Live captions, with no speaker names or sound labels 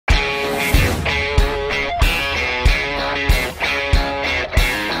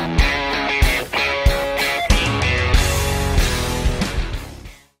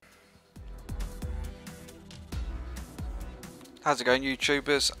How's it going,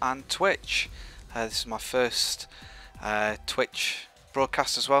 YouTubers and Twitch? This is my first Twitch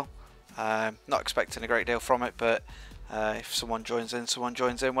broadcast as well. Not expecting a great deal from it, but if someone joins in,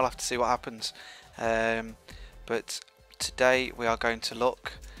 we'll have to see what happens. But today we are going to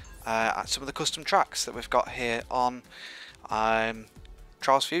look at some of the custom tracks that we've got here on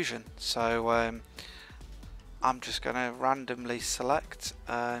Trials Fusion. So I'm just going to randomly select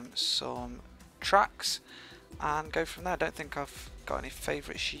some tracks and go from there. I don't think I've got any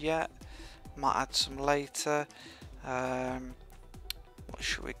favourites yet. Might add some later. What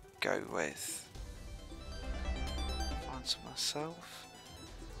should we go with? Find some myself.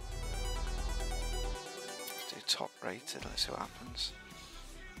 Let's do top rated. Let's see what happens.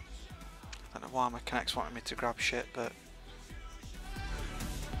 I don't know why my Kinect's wanting me to grab shit, but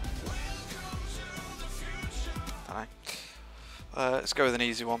I don't know. Let's go with an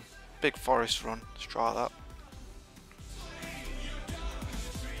easy one. Big Forest Run. Let's try that.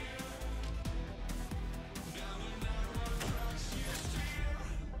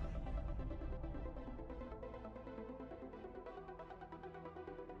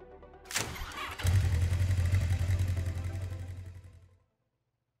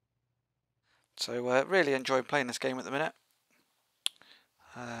 So really enjoying playing this game at the minute.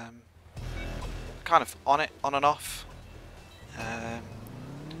 Kind of on it, on and off. But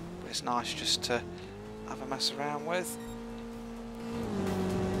it's nice just to have a mess around with.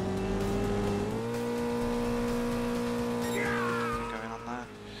 Nothing going on there.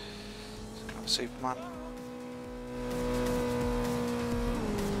 Just gonna have a Superman.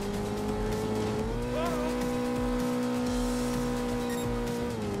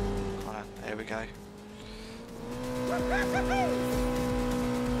 Here we go.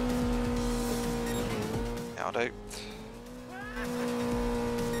 Yeah, I'll do.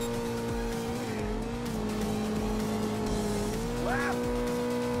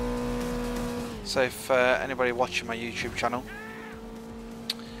 So if anybody watching my YouTube channel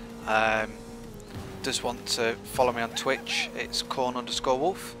does want to follow me on Twitch, it's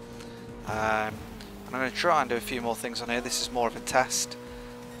Corn_Wolf. And I'm going to try and do a few more things on here. This is more of a test.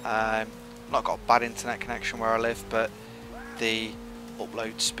 Not got a bad internet connection where I live, but the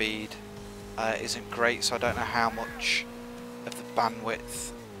upload speed isn't great, so I don't know how much of the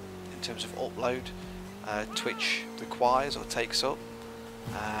bandwidth in terms of upload Twitch requires or takes up.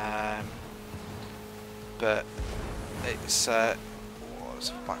 But it's what's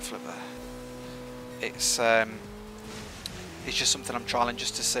a backflip there? It's just something I'm trialing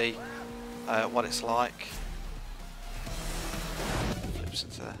just to see what it's like. Flips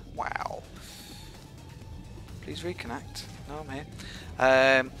into there. Wow. Please reconnect. No, I'm here.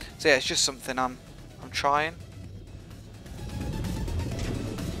 So yeah, it's just something I'm trying.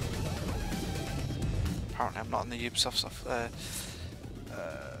 Apparently, I'm not on the Ubisoft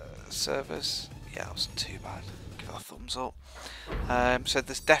servers. Yeah, that wasn't too bad. Give it a thumbs up. So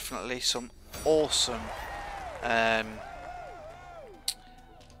there's definitely some awesome. I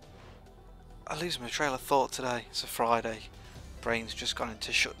lose my trail of thought today. It's a Friday. Brain's just gone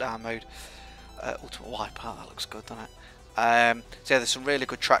into shutdown mode. Ultimate Wipeout, that looks good, doesn't it? So yeah, there's some really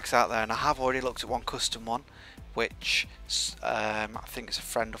good tracks out there, and I have already looked at one custom one, which I think is a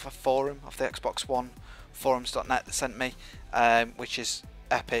friend of a forum of the Xbox One forums.net that sent me, which is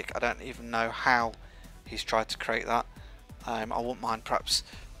epic. I don't even know how he's tried to create that. I wouldn't mind perhaps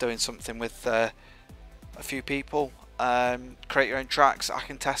doing something with a few people. Create your own tracks. I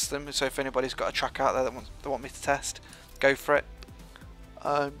can test them. So if anybody's got a track out there that want me to test, go for it.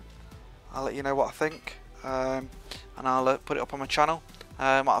 I'll let you know what I think, and I'll put it up on my channel.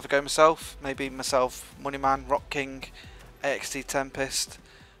 Might have a go myself, maybe myself, Moneyman, Rock King, AXT Tempest,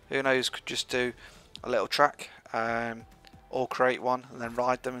 who knows, could just do a little track, or create one and then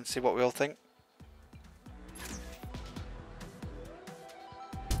ride them and see what we all think.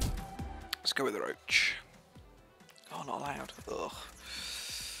 Let's go with the Roach. Oh, not allowed. Ugh.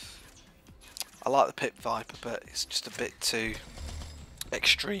 I like the Pit Viper, but it's just a bit too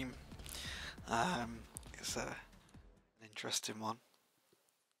extreme. It's an interesting one.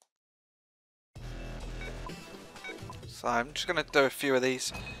 So I'm just going to do a few of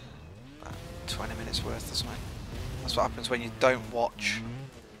these. About 20 minutes worth or something. That's what happens when you don't watch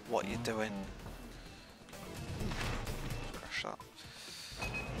what you're doing. Crash that.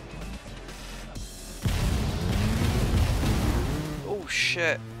 Oh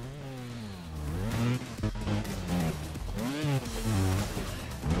shit.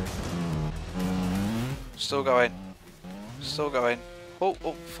 Still going. Still going. Oh,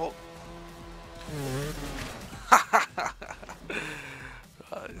 oh, fuck.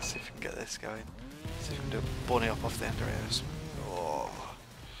 Right, let's see if we can get this going. See if we can do a bunny up off the end of it.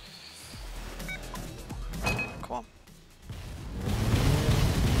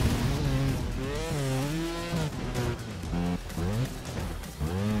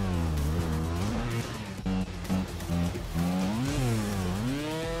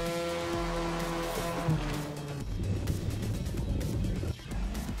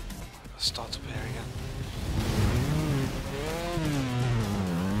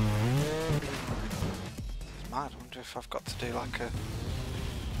 if I've got to do like a...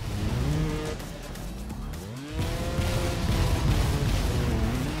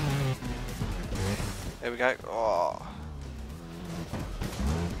 Here we go. Oh.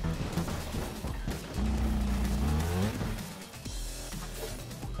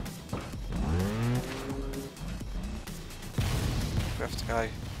 We have to go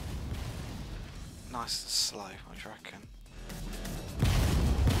nice and slow, what do you reckon?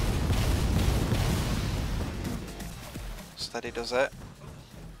 Steady does it.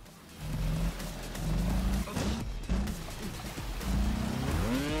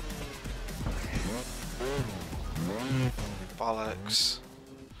 Bollocks.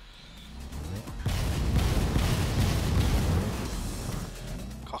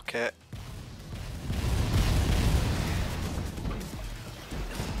 Cock it.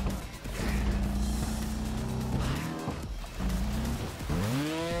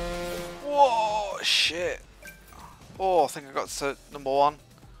 Whoa, shit. Oh, I think I got to number 1.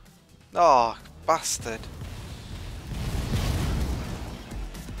 Oh, bastard.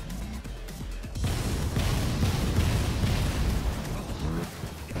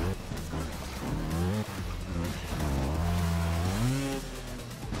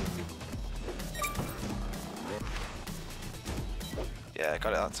 Yeah,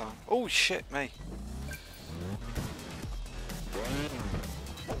 got it that time. Oh shit, me.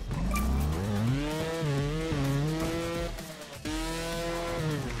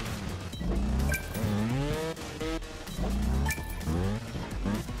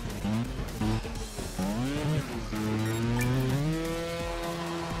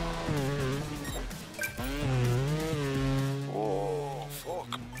 Oh,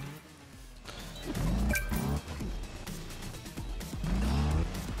 fuck.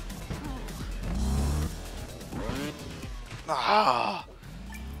 Ah!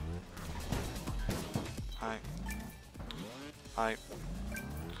 Right. Right.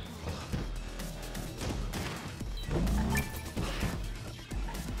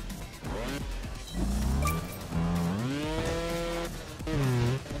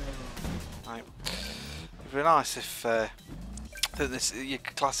 Right. It'd be nice if this you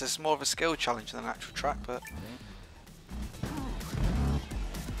could class this more of a skill challenge than an actual track, but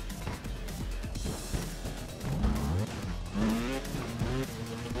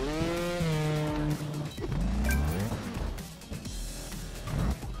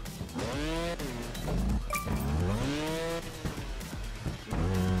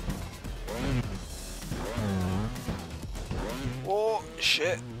oh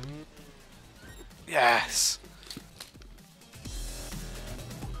shit. Yes.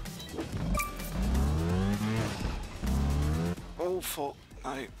 Oh fuck,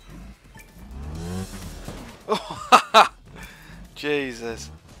 no. Oh,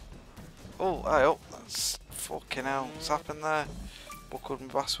 Jesus. Oh, hey, oh, that's fucking hell. What's happened there? Buckled my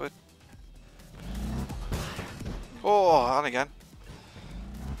bastard. Oh, and again.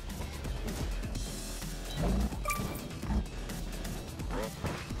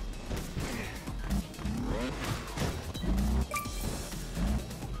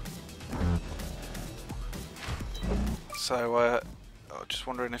 So, I'm just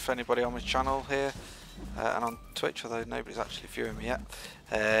wondering if anybody on my channel here and on Twitch, although nobody's actually viewing me yet,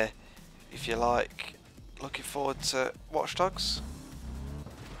 if you like, looking forward to Watch Dogs.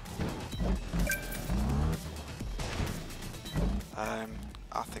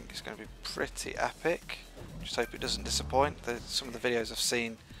 I think it's going to be pretty epic. Just hope it doesn't disappoint. Some of the videos I've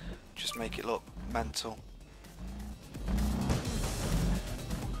seen just make it look mental.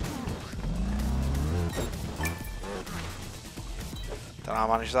 Don't know how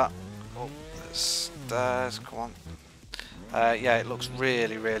I managed that. Oh, there's stairs, come on. Yeah, it looks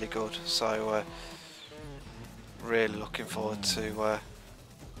really, really good. So, really looking forward to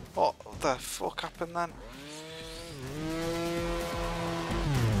what the fuck happened then?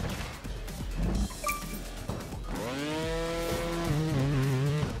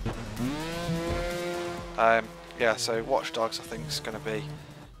 Yeah, so Watch Dogs I think is going to be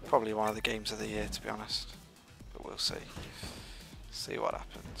probably one of the games of the year, to be honest. But we'll see. See what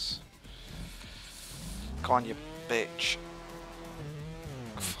happens. Come on, you bitch.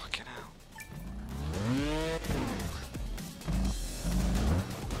 Fucking hell.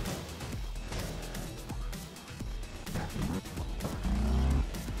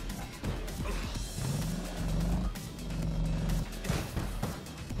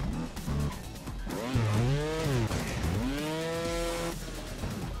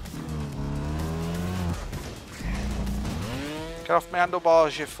 Get off my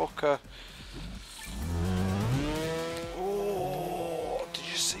handlebars, you fucker. Oh, did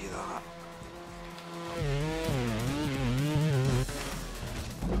you see that?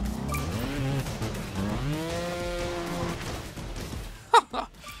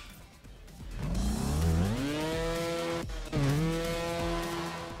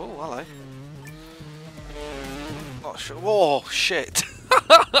 sure. Oh shit!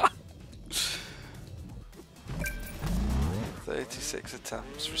 36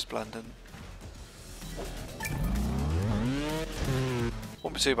 attempts, Resplendent.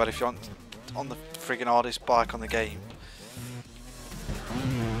 Won't be too bad if you're on the friggin' hardest bike on the game.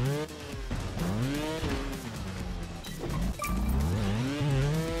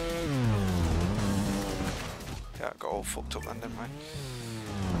 Yeah, I got all fucked up then, didn't we?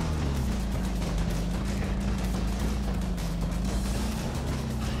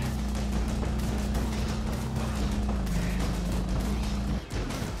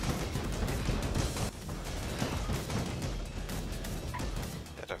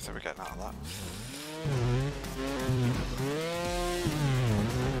 Yeah, I don't think we're getting out of that.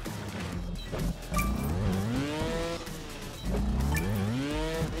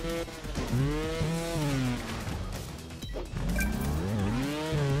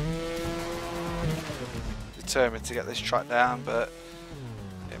 Determined to get this track down, but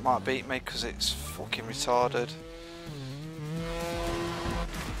it might beat me because it's fucking retarded.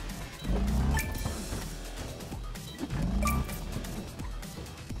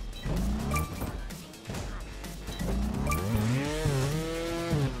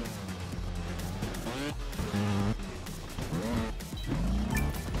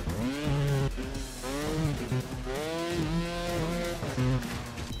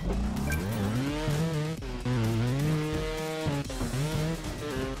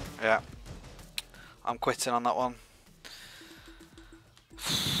 Yeah, I'm quitting on that one.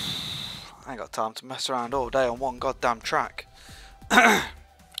 I ain't got time to mess around all day on one goddamn track.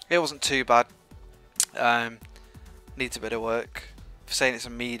 It wasn't too bad. Needs a bit of work. For saying it's a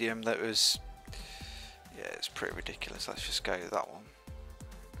medium, that was, yeah, it's pretty ridiculous. Let's just go with that one.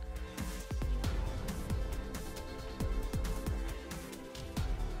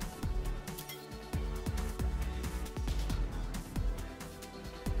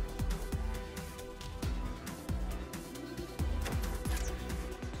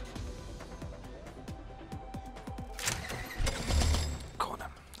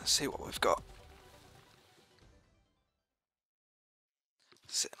 Let's see what we've got.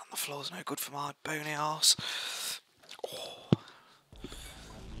 Sitting on the floor is no good for my bony arse. Oh.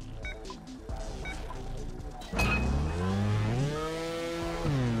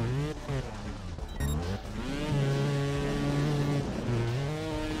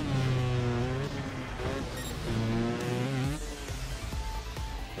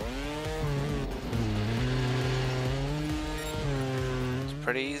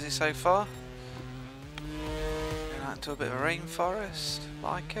 Pretty easy so far. Going out into a bit of a rainforest,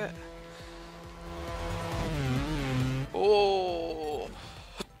 like it. Oh!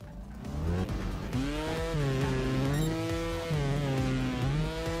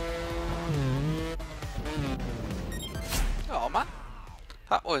 Oh man,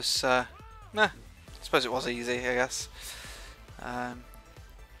 that was nah. I suppose it was easy, I guess.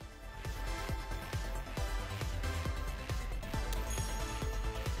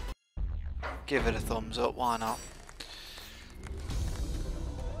 Give it a thumbs up, why not?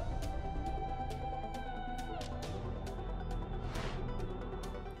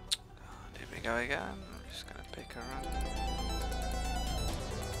 Here we go again. I'm just going to pick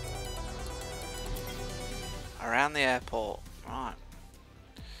around the airport. Right.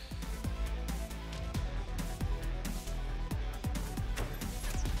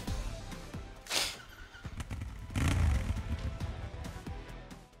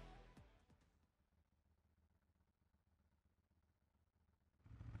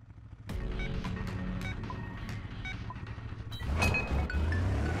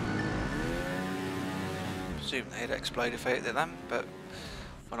 Assume they'd explode if I hit them, but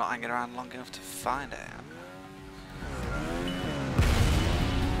we're not hanging around long enough to find out.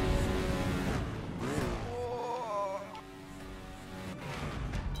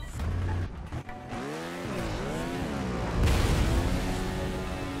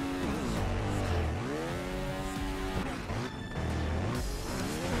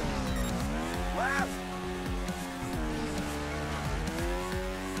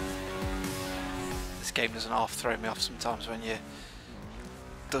 This game doesn't half throw me off sometimes when you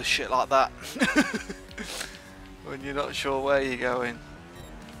do shit like that. When you're not sure where you're going.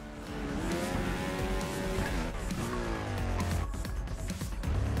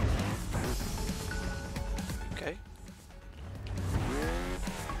 Okay.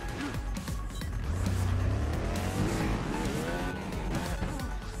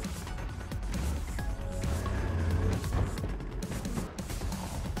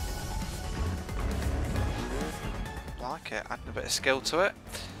 Like it, adding a bit of skill to it.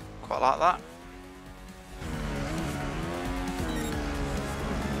 Quite like that.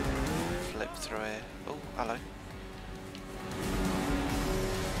 through here. Oh, hello.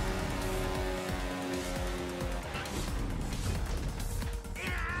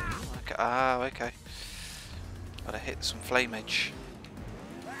 Okay. Ah, okay. Gotta hit some flameage.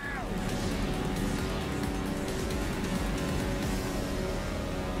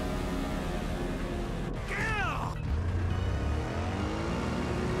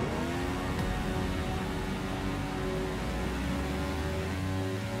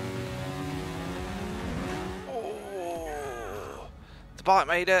 The bike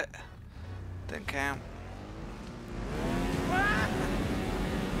made it. Didn't count.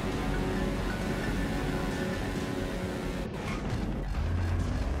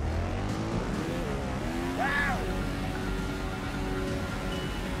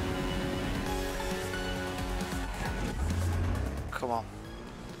 Come on.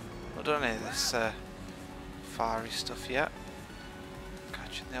 Not done any of this fiery stuff yet.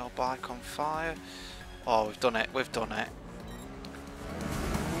 Catching the old bike on fire. Oh, we've done it. We've done it.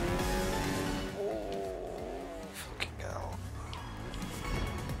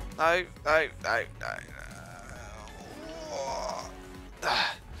 No, no, no, no.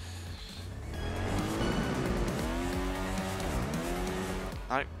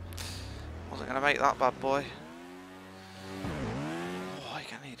 No. Wasn't going to make that bad boy. Oh, you're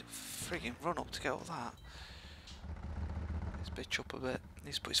going to need a frigging run up to get all that. Let's bitch up a bit.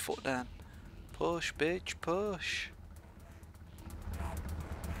 Needs to put his foot down. Push, bitch, push.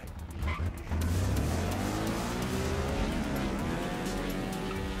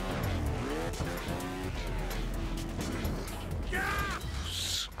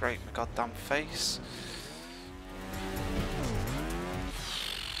 Scrape my goddamn face.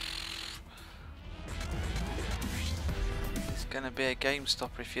 It's gonna be a game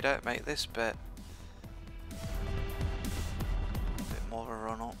stopper if you don't make this bit. A bit more of a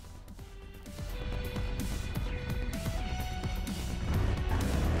run up.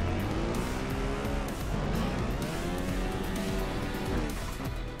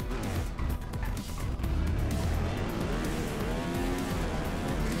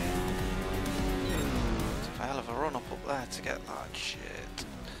 Run up there to get that shit.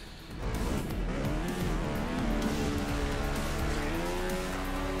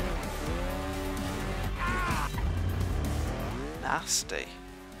 Nasty.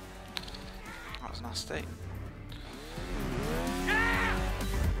 That was nasty.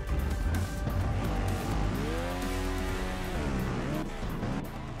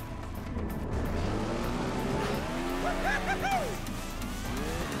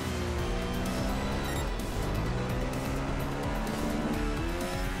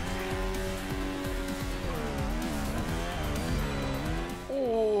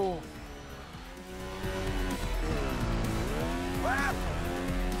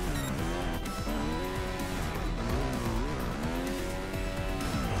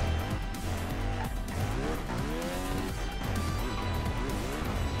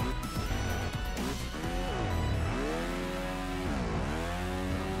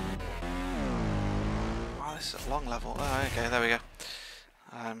 This is a long level. Oh, okay, there we go.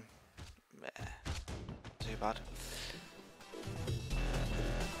 Too bad.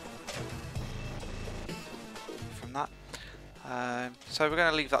 From that. So we're going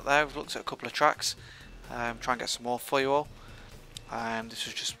to leave that there. We've looked at a couple of tracks. Try and get some more for you all. This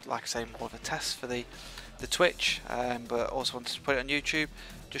was just, like I say, more of a test for the Twitch, but also wanted to put it on YouTube.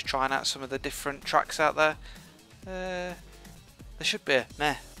 Just trying out some of the different tracks out there. There should be a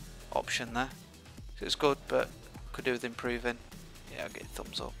meh option there. It's good, but could do with improving. Yeah, I'll get a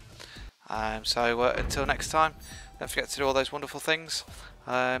thumbs up. So until next time, don't forget to do all those wonderful things,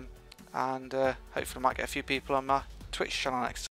 and hopefully I might get a few people on my Twitch channel next time.